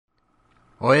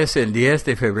Hoy es el 10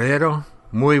 de febrero.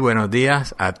 Muy buenos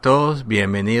días a todos.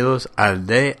 Bienvenidos al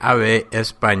DAB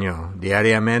Español.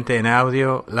 Diariamente en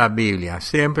audio, la Biblia.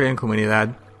 Siempre en comunidad,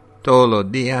 todos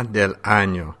los días del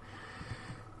año.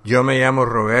 Yo me llamo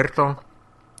Roberto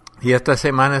y esta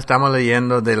semana estamos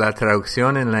leyendo de la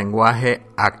traducción en lenguaje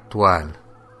actual.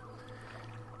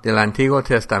 Del Antiguo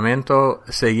Testamento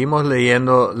seguimos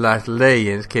leyendo las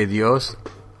leyes que Dios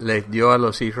les dio a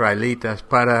los israelitas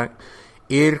para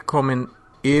ir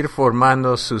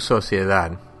formando su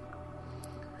sociedad.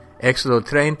 Éxodo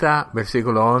 30,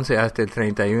 versículo 11 hasta el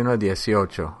 31,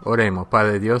 18. Oremos.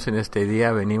 Padre Dios, en este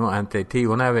día venimos ante ti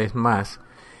una vez más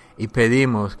y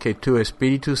pedimos que tu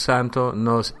Espíritu Santo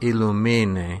nos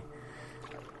ilumine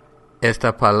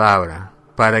esta palabra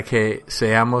para que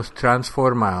seamos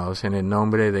transformados en el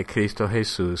nombre de Cristo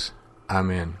Jesús.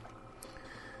 Amén.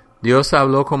 Dios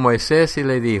habló con Moisés y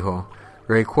le dijo: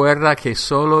 recuerda que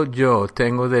solo yo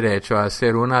tengo derecho a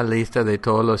hacer una lista de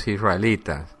todos los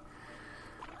israelitas.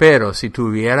 Pero si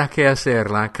tuvieras que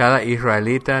hacerla, cada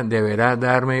israelita deberá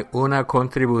darme una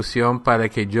contribución para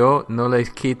que yo no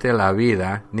les quite la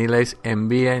vida, ni les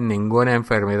envíe ninguna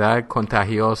enfermedad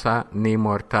contagiosa ni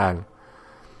mortal.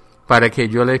 Para que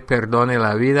yo les perdone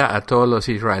la vida a todos los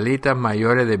israelitas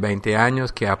mayores de 20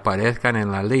 años que aparezcan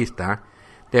en la lista,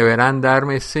 deberán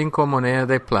darme 5 monedas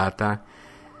de plata,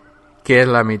 que es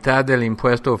la mitad del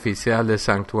impuesto oficial del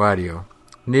santuario.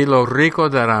 Ni los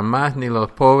ricos darán más, ni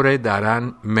los pobres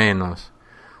darán menos.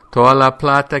 Toda la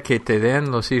plata que te den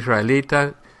los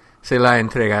israelitas se la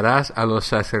entregarás a los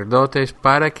sacerdotes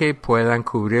para que puedan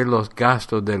cubrir los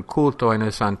gastos del culto en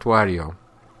el santuario.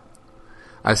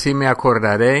 Así me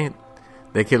acordaré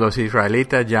de que los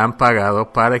israelitas ya han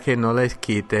pagado para que no les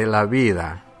quite la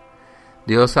vida.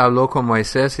 Dios habló con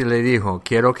Moisés y le dijo: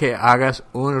 quiero que hagas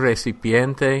un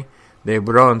recipiente de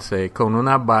bronce con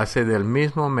una base del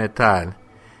mismo metal.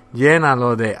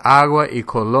 Llénalo de agua y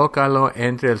colócalo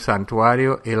entre el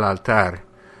santuario y el altar,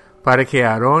 para que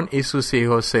Aarón y sus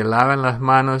hijos se laven las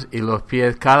manos y los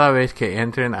pies cada vez que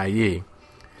entren allí.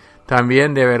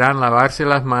 También deberán lavarse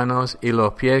las manos y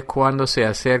los pies cuando se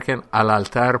acerquen al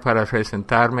altar para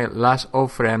presentarme las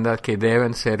ofrendas que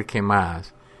deben ser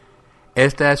quemadas.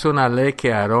 Esta es una ley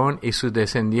que Aarón y sus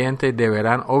descendientes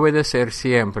deberán obedecer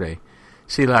siempre.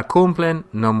 Si la cumplen,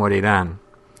 no morirán.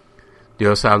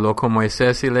 Dios habló con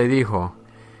Moisés y le dijo: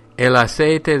 el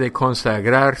aceite de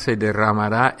consagrar se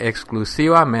derramará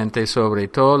exclusivamente sobre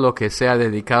todo lo que sea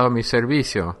dedicado a mi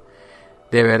servicio.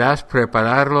 Deberás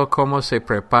prepararlo como se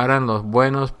preparan los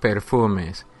buenos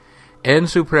perfumes. En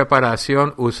su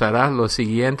preparación usarás los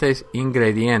siguientes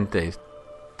ingredientes: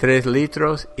 3,5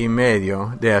 litros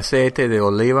de aceite de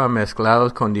oliva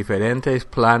mezclados con diferentes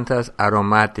plantas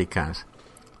aromáticas.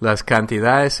 Las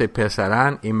cantidades se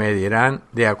pesarán y medirán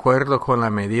de acuerdo con la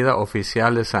medida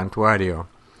oficial del santuario.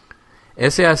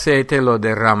 Ese aceite lo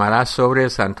derramará sobre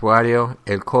el santuario,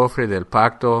 el cofre del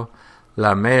pacto,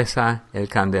 la mesa, el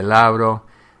candelabro,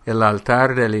 el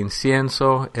altar del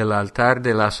incienso, el altar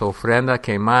de las ofrendas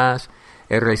quemadas,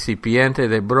 el recipiente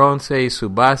de bronce y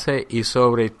su base, y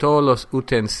sobre todos los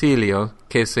utensilios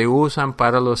que se usan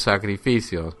para los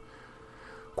sacrificios.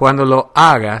 Cuando lo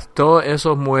hagas, todos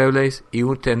esos muebles y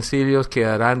utensilios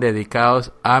quedarán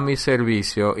dedicados a mi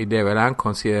servicio y deberán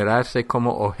considerarse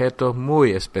como objetos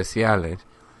muy especiales.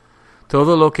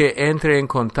 Todo lo que entre en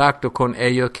contacto con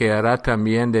ellos quedará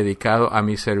también dedicado a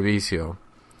mi servicio.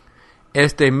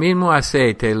 Este mismo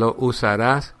aceite lo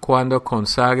usarás cuando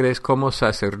consagres como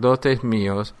sacerdotes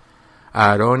míos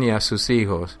a Aarón y a sus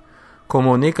hijos.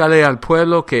 Comunícale al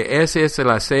pueblo que ese es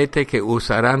el aceite que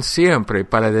usarán siempre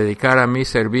para dedicar a mi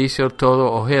servicio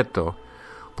todo objeto.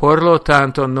 Por lo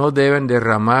tanto, no deben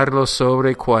derramarlo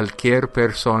sobre cualquier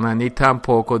persona, ni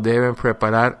tampoco deben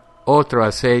preparar otro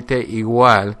aceite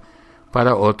igual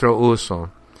para otro uso.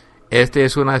 Este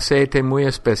es un aceite muy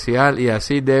especial y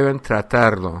así deben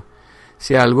tratarlo.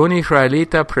 Si algún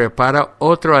israelita prepara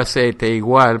otro aceite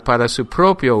igual para su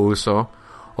propio uso,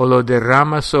 o lo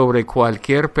derrama sobre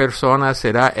cualquier persona,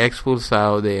 será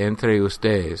expulsado de entre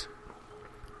ustedes.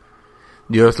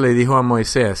 Dios le dijo a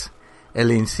Moisés: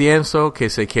 el incienso que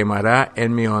se quemará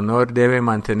en mi honor debe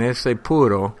mantenerse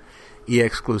puro y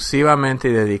exclusivamente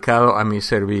dedicado a mi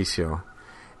servicio.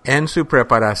 En su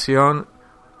preparación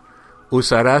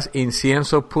usarás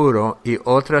incienso puro y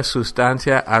otras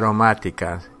sustancias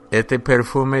aromáticas. Este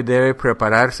perfume debe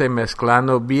prepararse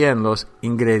mezclando bien los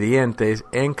ingredientes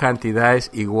en cantidades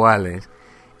iguales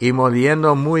y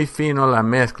moliendo muy fino la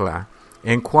mezcla.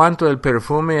 En cuanto el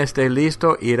perfume esté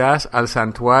listo, irás al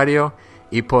santuario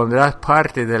y pondrás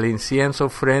parte del incienso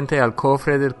frente al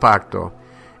cofre del pacto.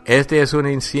 Este es un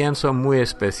incienso muy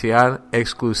especial,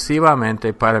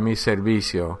 exclusivamente para mi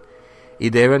servicio, y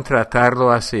deben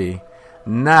tratarlo así.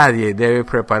 Nadie debe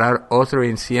preparar otro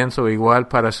incienso igual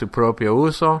para su propio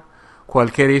uso.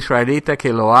 Cualquier israelita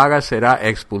que lo haga será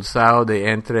expulsado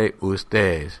de entre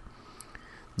ustedes.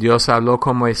 Dios habló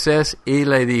con Moisés y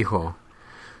le dijo: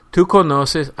 Tú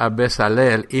conoces a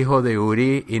Bezalel, hijo de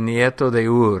Uri y nieto de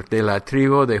Ur, de la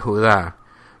tribu de Judá.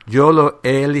 Yo lo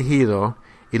he elegido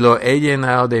y lo he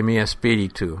llenado de mi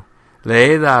espíritu.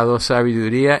 Le he dado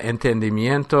sabiduría,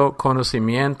 entendimiento,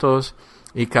 conocimientos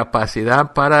y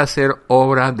capacidad para hacer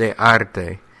obras de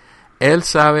arte. Él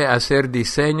sabe hacer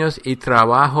diseños y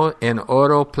trabajo en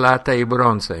oro, plata y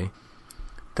bronce.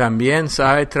 También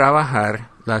sabe trabajar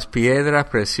las piedras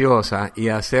preciosas y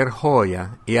hacer joyas,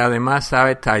 y además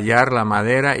sabe tallar la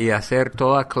madera y hacer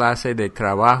toda clase de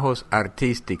trabajos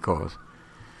artísticos.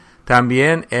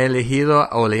 También he elegido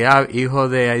a Oliab, hijo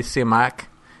de Ahisamach,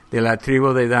 de la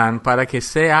tribu de Dan, para que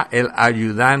sea el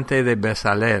ayudante de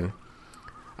Bezalel.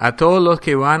 A todos los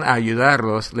que van a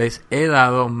ayudarlos les he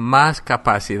dado más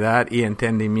capacidad y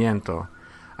entendimiento.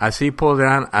 Así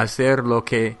podrán hacer lo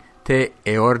que te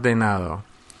he ordenado.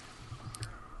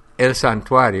 El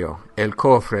santuario, el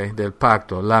cofre del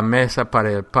pacto, la mesa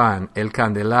para el pan, el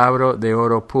candelabro de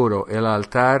oro puro, el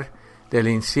altar del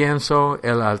incienso,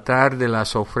 el altar de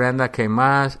las ofrendas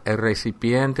quemadas, el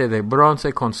recipiente de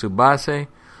bronce con su base,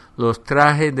 los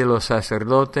trajes de los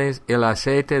sacerdotes, el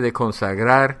aceite de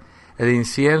consagrar, el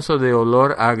incienso de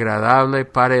olor agradable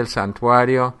para el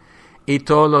santuario y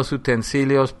todos los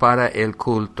utensilios para el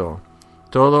culto.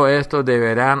 Todo esto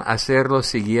deberán hacerlo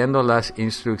siguiendo las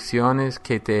instrucciones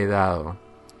que te he dado.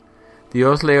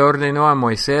 Dios le ordenó a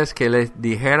Moisés que les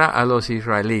dijera a los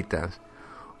israelitas: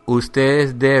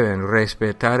 Ustedes deben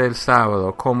respetar el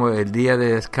sábado como el día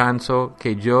de descanso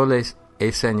que yo les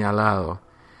he señalado.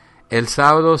 El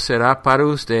sábado será para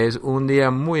ustedes un día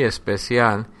muy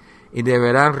especial y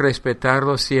deberán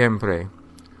respetarlo siempre.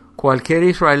 Cualquier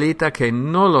israelita que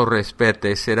no lo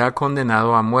respete será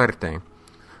condenado a muerte.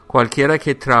 Cualquiera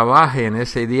que trabaje en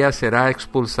ese día será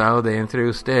expulsado de entre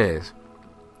ustedes.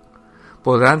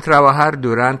 Podrán trabajar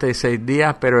durante 6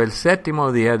 días, pero el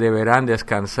 7º día deberán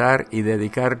descansar y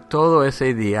dedicar todo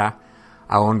ese día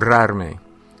a honrarme.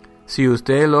 Si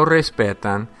ustedes lo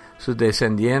respetan, sus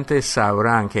descendientes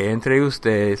sabrán que entre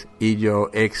ustedes y yo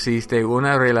existe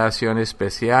una relación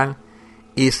especial,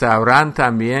 y sabrán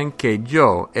también que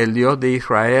yo, el Dios de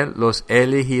Israel, los he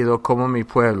elegido como mi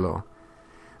pueblo.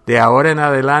 De ahora en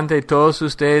adelante todos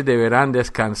ustedes deberán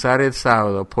descansar el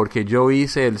sábado, porque yo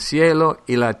hice el cielo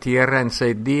y la tierra en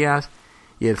 6 días,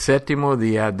 y el 7º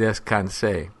día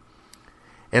descansé.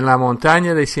 En la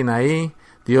montaña de Sinaí,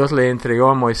 Dios le entregó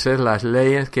a Moisés las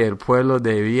leyes que el pueblo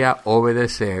debía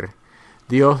obedecer.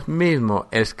 Dios mismo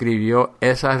escribió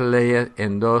esas leyes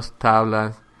en 2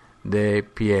 tablas de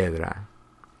piedra.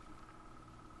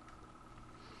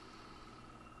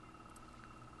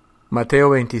 Mateo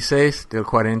 26, del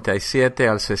 47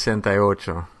 al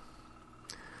 68.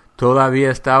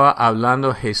 Todavía estaba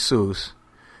hablando Jesús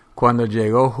cuando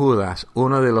llegó Judas,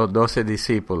 uno de los 12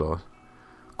 discípulos.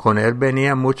 Con él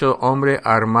venían muchos hombres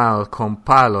armados con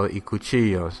palos y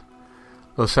cuchillos.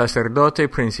 Los sacerdotes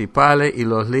principales y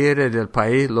los líderes del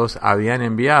país los habían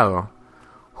enviado.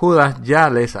 Judas ya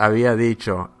les había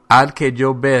dicho: al que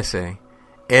yo bese,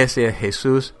 ese es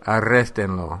Jesús,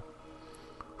 arréstenlo.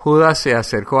 Judas se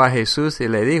acercó a Jesús y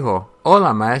le dijo: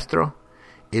 Hola, maestro,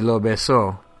 y lo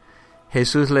besó.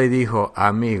 Jesús le dijo: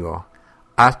 Amigo,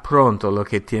 haz pronto lo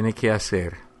que tiene que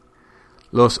hacer.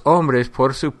 Los hombres,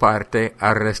 por su parte,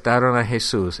 arrestaron a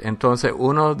Jesús. Entonces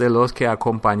uno de los que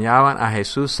acompañaban a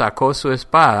Jesús sacó su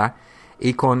espada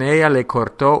y con ella le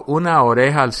cortó una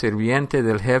oreja al sirviente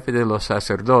del jefe de los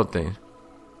sacerdotes.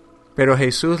 Pero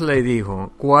Jesús le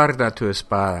dijo: Guarda tu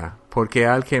espada, porque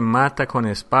al que mata con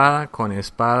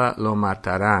espada lo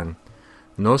matarán.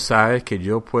 ¿No sabes que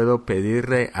yo puedo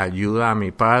pedirle ayuda a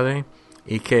mi Padre,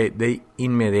 y que de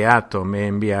inmediato me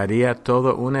enviaría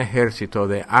todo un ejército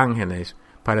de ángeles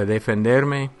para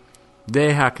defenderme?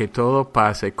 Deja que todo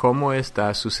pase como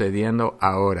está sucediendo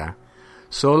ahora.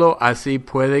 Solo así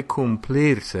puede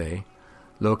cumplirse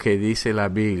lo que dice la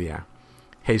Biblia.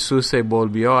 Jesús se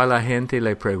volvió a la gente y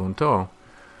le preguntó: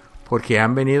 ¿por qué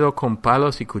han venido con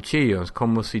palos y cuchillos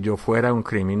como si yo fuera un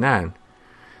criminal?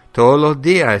 Todos los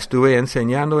días estuve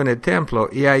enseñando en el templo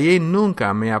y allí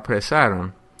nunca me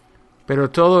apresaron.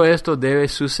 Pero todo esto debe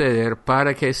suceder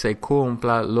para que se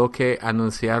cumpla lo que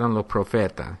anunciaron los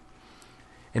profetas.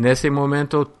 En ese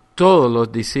momento todos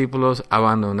los discípulos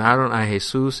abandonaron a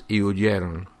Jesús y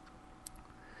huyeron.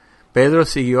 Pedro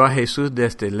siguió a Jesús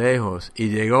desde lejos y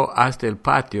llegó hasta el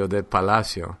patio del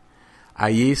palacio.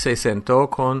 Allí se sentó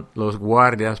con los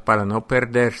guardias para no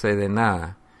perderse de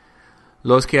nada.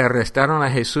 Los que arrestaron a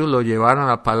Jesús lo llevaron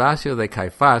al palacio de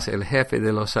Caifás, el jefe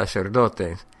de los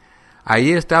sacerdotes.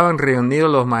 Allí estaban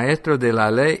reunidos los maestros de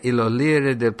la ley y los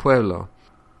líderes del pueblo.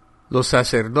 Los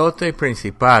sacerdotes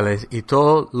principales y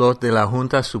todos los de la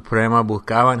Junta Suprema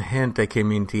buscaban gente que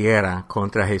mintiera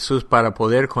contra Jesús para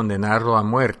poder condenarlo a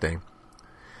muerte.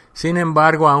 Sin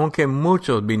embargo, aunque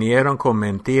muchos vinieron con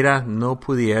mentiras, no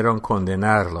pudieron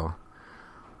condenarlo.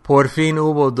 Por fin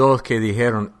hubo dos que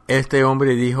dijeron, este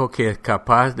hombre dijo que es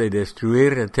capaz de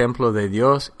destruir el templo de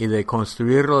Dios y de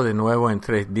construirlo de nuevo en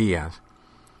 3 días.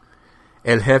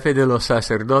 El jefe de los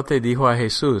sacerdotes dijo a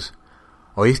Jesús,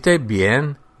 ¿oíste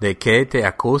bien de qué te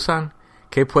acusan?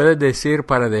 ¿Qué puedes decir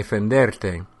para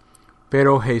defenderte?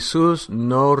 Pero Jesús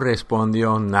no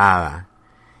respondió nada.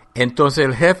 Entonces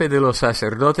el jefe de los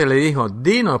sacerdotes le dijo,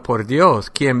 dinos por Dios,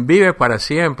 quien vive para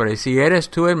siempre, si eres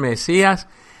tú el Mesías,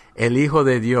 el Hijo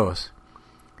de Dios.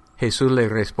 Jesús le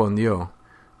respondió,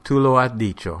 tú lo has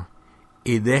dicho,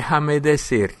 y déjame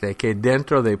decirte que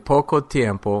dentro de poco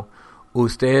tiempo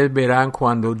ustedes verán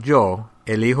cuando yo,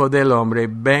 el Hijo del Hombre,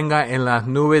 venga en las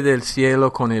nubes del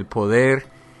cielo con el poder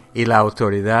y la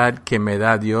autoridad que me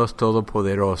da Dios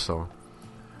Todopoderoso.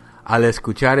 Al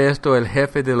escuchar esto, el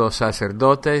jefe de los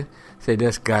sacerdotes se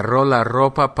desgarró la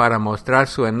ropa para mostrar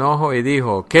su enojo y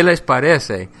dijo, ¿qué les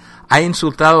parece? Ha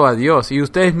insultado a Dios y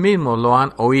ustedes mismos lo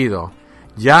han oído.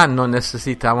 Ya no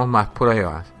necesitamos más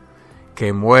pruebas.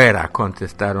 Que muera,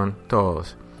 contestaron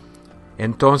todos.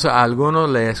 Entonces algunos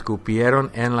le escupieron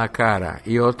en la cara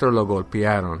y otros lo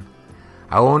golpearon.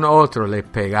 Aún otros le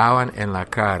pegaban en la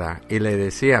cara y le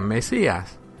decían,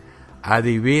 Mesías,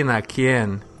 adivina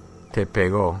quién te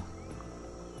pegó.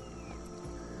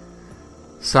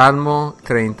 Salmo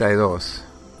 32.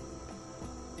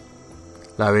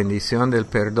 La bendición del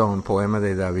perdón, poema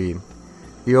de David.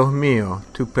 Dios mío,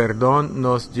 tu perdón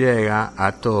nos llega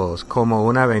a todos como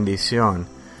una bendición.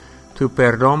 Tu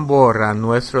perdón borra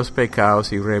nuestros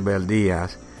pecados y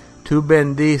rebeldías. Tú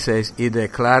bendices y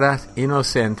declaras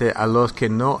inocente a los que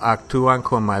no actúan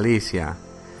con malicia.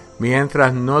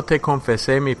 Mientras no te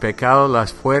confesé mi pecado,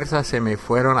 las fuerzas se me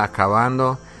fueron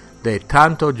acabando de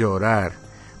tanto llorar.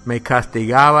 Me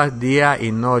castigabas día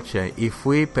y noche y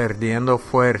fui perdiendo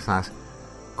fuerzas,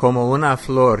 como una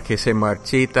flor que se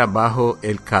marchita bajo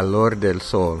el calor del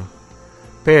sol.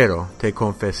 Pero te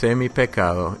confesé mi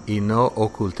pecado y no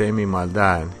oculté mi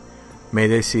maldad. Me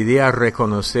decidí a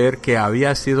reconocer que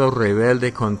había sido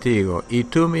rebelde contigo, y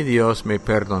tú, mi Dios, me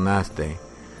perdonaste.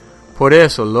 Por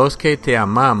eso los que te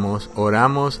amamos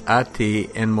oramos a ti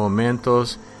en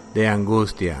momentos de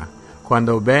angustia.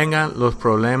 Cuando vengan los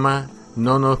problemas,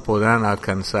 no nos podrán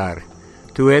alcanzar.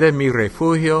 Tú eres mi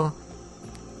refugio,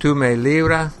 tú me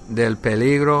libras del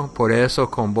peligro, por eso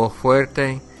con voz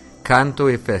fuerte canto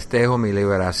y festejo mi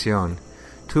liberación.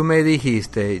 Tú me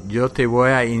dijiste, yo te voy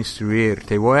a instruir,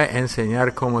 te voy a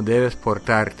enseñar cómo debes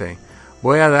portarte.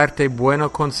 Voy a darte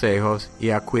buenos consejos y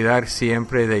a cuidar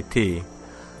siempre de ti.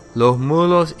 Los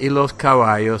mulos y los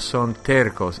caballos son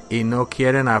tercos y no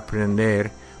quieren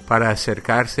aprender para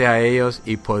acercarse a ellos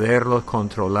y poderlos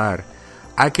controlar.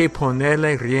 Hay que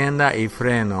ponerle rienda y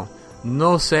freno.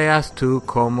 No seas tú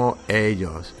como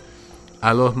ellos.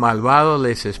 A los malvados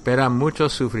les esperan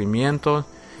muchos sufrimientos,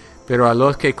 pero a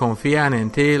los que confían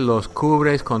en ti los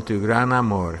cubres con tu gran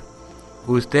amor.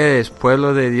 Ustedes,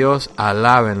 pueblo de Dios,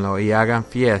 alábenlo y hagan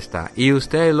fiesta, y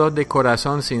ustedes, los de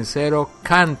corazón sincero,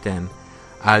 canten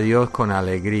a Dios con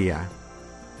alegría.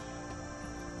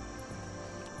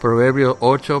 Proverbios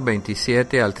 8,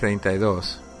 27 al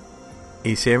 32.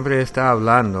 Y siempre está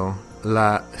hablando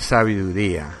la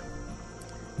sabiduría.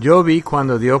 Yo vi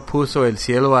cuando Dios puso el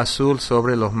cielo azul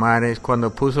sobre los mares, cuando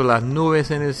puso las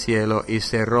nubes en el cielo y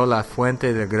cerró las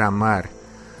fuentes del gran mar,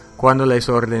 cuando les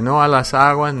ordenó a las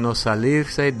aguas no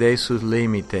salirse de sus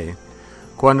límites.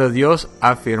 Cuando Dios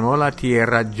afirmó la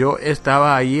tierra, yo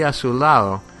estaba allí a su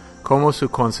lado, como su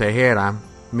consejera.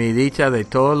 Mi dicha de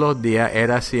todos los días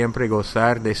era siempre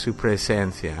gozar de su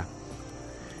presencia.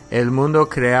 El mundo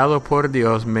creado por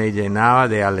Dios me llenaba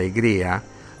de alegría.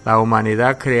 La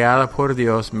humanidad creada por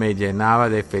Dios me llenaba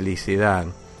de felicidad.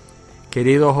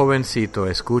 Querido jovencito,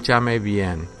 escúchame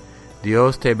bien.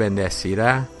 Dios te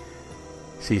bendecirá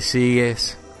si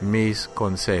sigues mis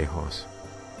consejos.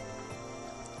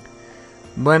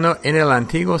 Bueno, en el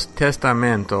Antiguo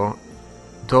Testamento,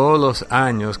 todos los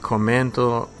años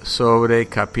comento sobre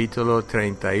capítulo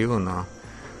 31,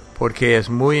 porque es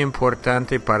muy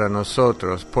importante para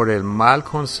nosotros por el mal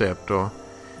concepto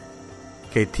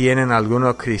que tienen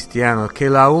algunos cristianos, que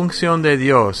la unción de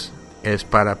Dios es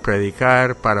para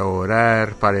predicar, para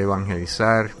orar, para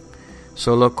evangelizar,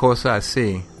 solo cosas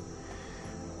así.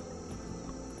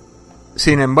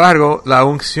 Sin embargo, la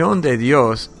unción de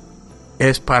Dios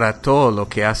es para todo lo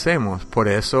que hacemos. Por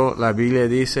eso la Biblia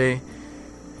dice,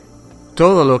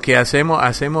 todo lo que hacemos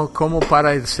como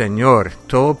para el Señor,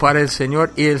 todo para el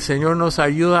Señor, y el Señor nos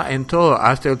ayuda en todo,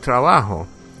 hasta el trabajo.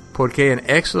 Porque en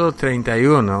Éxodo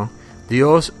 31,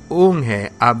 Dios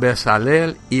unge a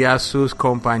Bezalel y a sus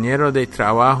compañeros de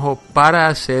trabajo para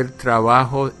hacer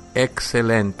trabajos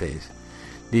excelentes.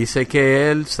 Dice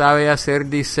que él sabe hacer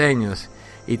diseños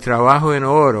y trabajo en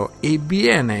oro, y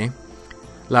viene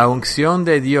la unción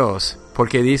de Dios,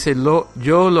 porque dice,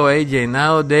 yo lo he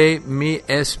llenado de mi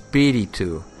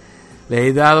espíritu. Le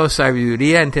he dado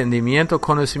sabiduría, entendimiento,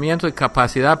 conocimiento y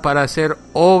capacidad para hacer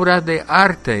obras de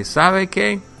arte. ¿Sabe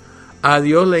qué? A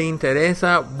Dios le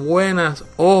interesa buenas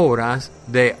obras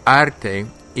de arte,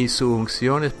 y su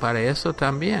unción es para eso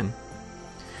también.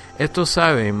 Esto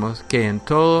sabemos que en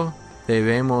todo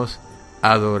debemos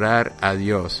adorar a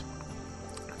Dios.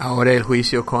 Ahora el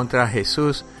juicio contra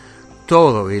Jesús,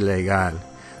 todo ilegal,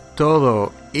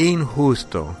 todo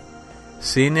injusto.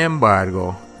 Sin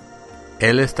embargo,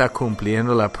 Él está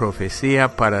cumpliendo la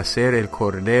profecía para ser el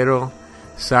Cordero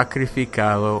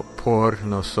sacrificado por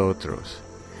nosotros.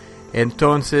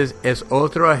 Entonces es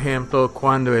otro ejemplo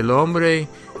cuando el hombre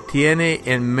tiene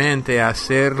en mente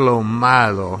hacer lo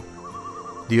malo.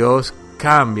 Dios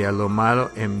cambia lo malo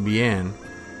en bien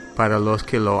para los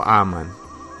que lo aman.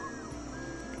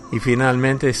 Y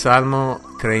finalmente Salmo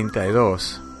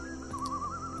 32,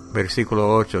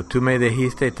 versículo 8. Tú me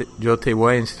dijiste, yo te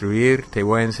voy a instruir, te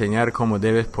voy a enseñar cómo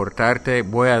debes portarte,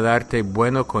 voy a darte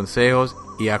buenos consejos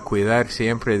y a cuidar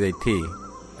siempre de ti.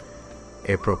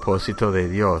 El propósito de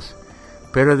Dios.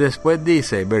 Pero después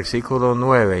dice, versículo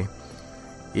 9,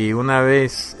 y una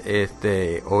vez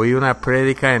oí una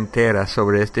prédica entera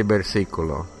sobre este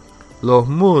versículo. Los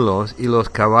mulos y los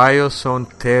caballos son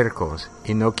tercos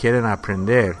y no quieren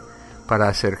aprender. Para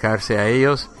acercarse a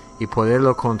ellos y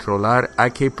poderlo controlar,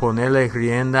 hay que ponerle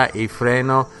rienda y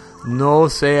freno. No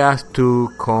seas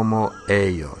tú como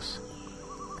ellos.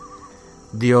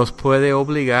 Dios puede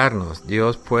obligarnos,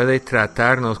 Dios puede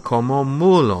tratarnos como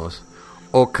mulos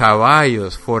o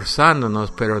caballos,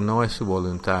 forzándonos, pero no es su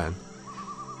voluntad.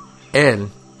 Él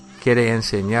quiere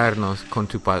enseñarnos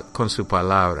con su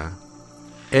palabra.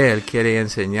 Él quiere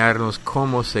enseñarnos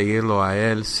cómo seguirlo a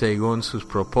Él según sus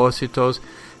propósitos,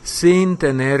 sin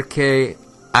tener que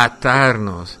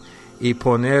atarnos y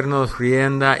ponernos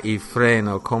rienda y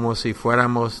freno como si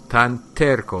fuéramos tan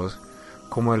tercos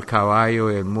como el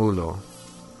caballo y el mulo.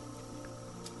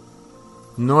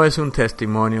 No es un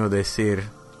testimonio decir,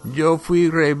 yo fui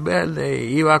rebelde,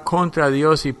 iba contra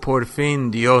Dios y por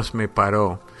fin Dios me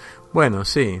paró. Bueno,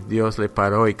 sí, Dios le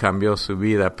paró y cambió su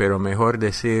vida, pero mejor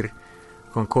decir,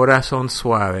 con corazón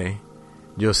suave,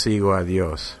 yo sigo a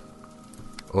Dios.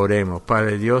 Oremos.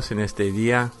 Padre Dios, en este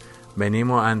día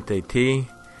venimos ante ti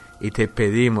y te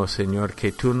pedimos, Señor,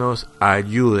 que tú nos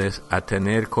ayudes a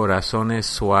tener corazones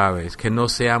suaves, que no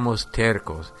seamos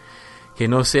tercos, que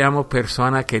no seamos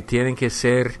personas que tienen que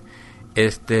ser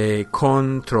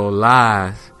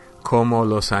controladas como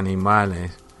los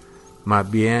animales,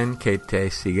 más bien que te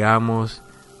sigamos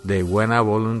de buena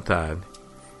voluntad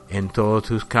en todos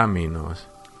tus caminos,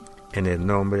 en el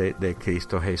nombre de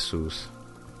Cristo Jesús.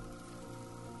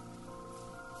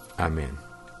 Amén.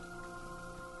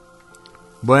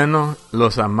 Bueno,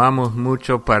 los amamos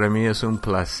mucho. Para mí es un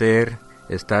placer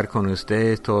estar con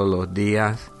ustedes todos los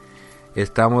días.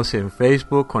 Estamos en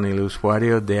Facebook con el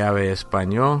usuario DAB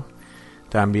Español.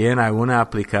 También hay una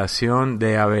aplicación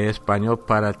DAB Español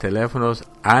para teléfonos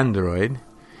Android.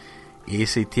 Y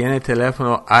si tiene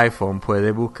teléfono iPhone,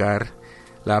 puede buscar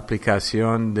la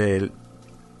aplicación del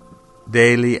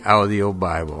Daily Audio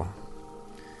Bible.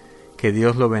 Que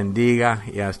Dios lo bendiga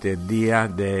y hasta el día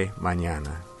de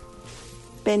mañana.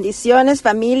 Bendiciones,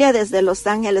 familia, desde Los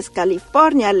Ángeles,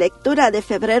 California. Lectura de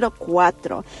febrero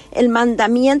 4. El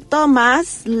mandamiento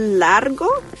más largo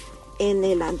en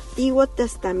el Antiguo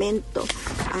Testamento.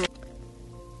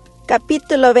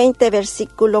 Capítulo 20,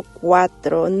 versículo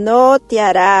 4. No te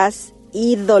harás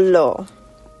ídolo,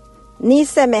 ni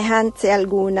semejante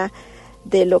alguna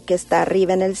de lo que está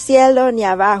arriba en el cielo, ni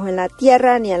abajo en la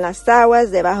tierra, ni en las aguas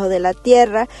debajo de la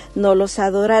tierra. No los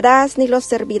adorarás ni los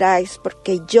servirás,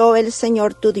 porque yo, el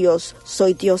Señor tu Dios,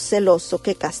 soy Dios celoso,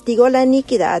 que castigo la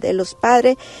iniquidad de los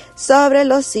padres sobre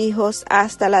los hijos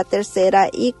hasta la tercera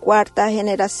y cuarta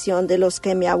generación de los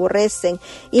que me aborrecen,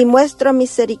 y muestro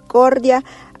misericordia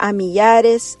a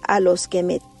millares, a los que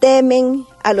me temen,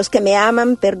 a los que me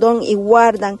aman, y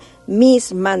guardan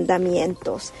mis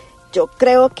mandamientos. Yo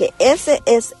creo que ese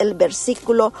es el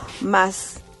versículo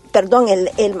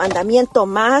el mandamiento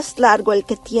más largo, el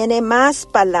que tiene más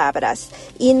palabras,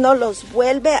 y nos los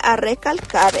vuelve a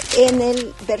recalcar en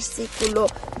el versículo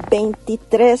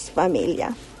 23,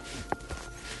 familia,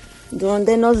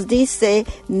 donde nos dice: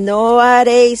 no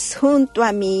haréis junto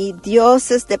a mí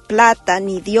dioses de plata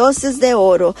ni dioses de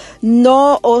oro,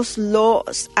 no os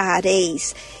los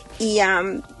haréis.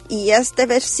 Y este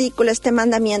versículo, este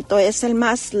mandamiento es el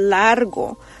más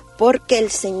largo, porque el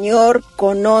Señor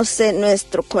conoce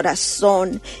nuestro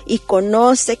corazón y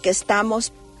conoce que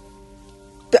estamos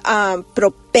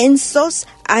propensos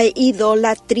a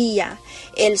idolatría.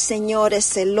 El Señor es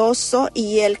celoso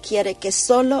y Él quiere que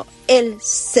solo Él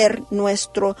sea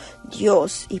nuestro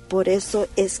Dios. Y por eso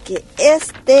es que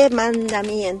este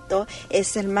mandamiento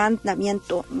es el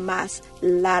mandamiento más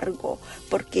largo,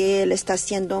 porque Él está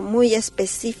siendo muy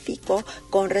específico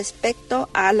con respecto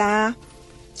a la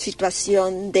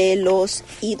situación de los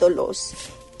ídolos.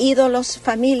 Ídolos,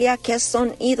 familia, ¿qué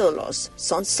son ídolos?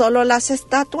 ¿Son solo las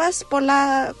estatuas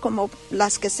como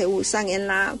las que se usan en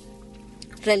la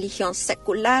religión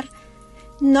secular?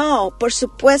 No, por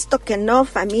supuesto que no,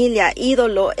 familia.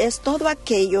 Ídolo es todo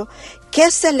aquello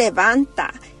que se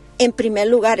levanta en primer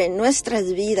lugar en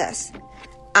nuestras vidas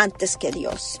antes que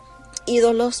Dios.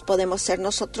 Ídolos podemos ser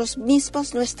nosotros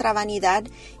mismos, nuestra vanidad.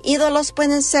 Ídolos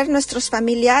pueden ser nuestros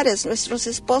familiares, nuestros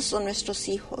esposos, nuestros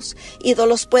hijos.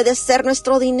 Ídolos puede ser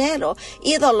nuestro dinero.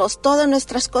 Ídolos, todas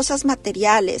nuestras cosas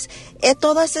materiales.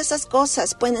 Todas esas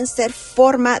cosas pueden ser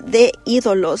forma de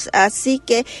ídolos. Así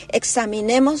que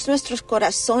examinemos nuestros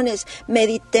corazones,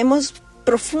 meditemos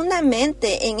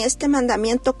profundamente en este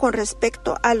mandamiento con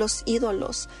respecto a los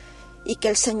ídolos. Y que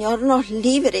el Señor nos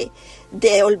libre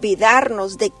de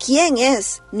olvidarnos de quién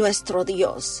es nuestro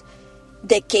Dios,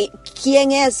 de que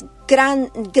quién es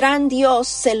gran Dios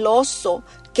celoso,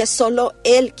 que solo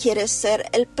Él quiere ser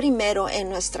el primero en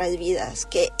nuestras vidas,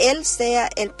 que Él sea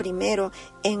el primero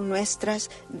en nuestras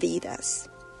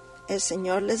vidas. El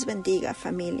Señor les bendiga,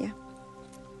 familia.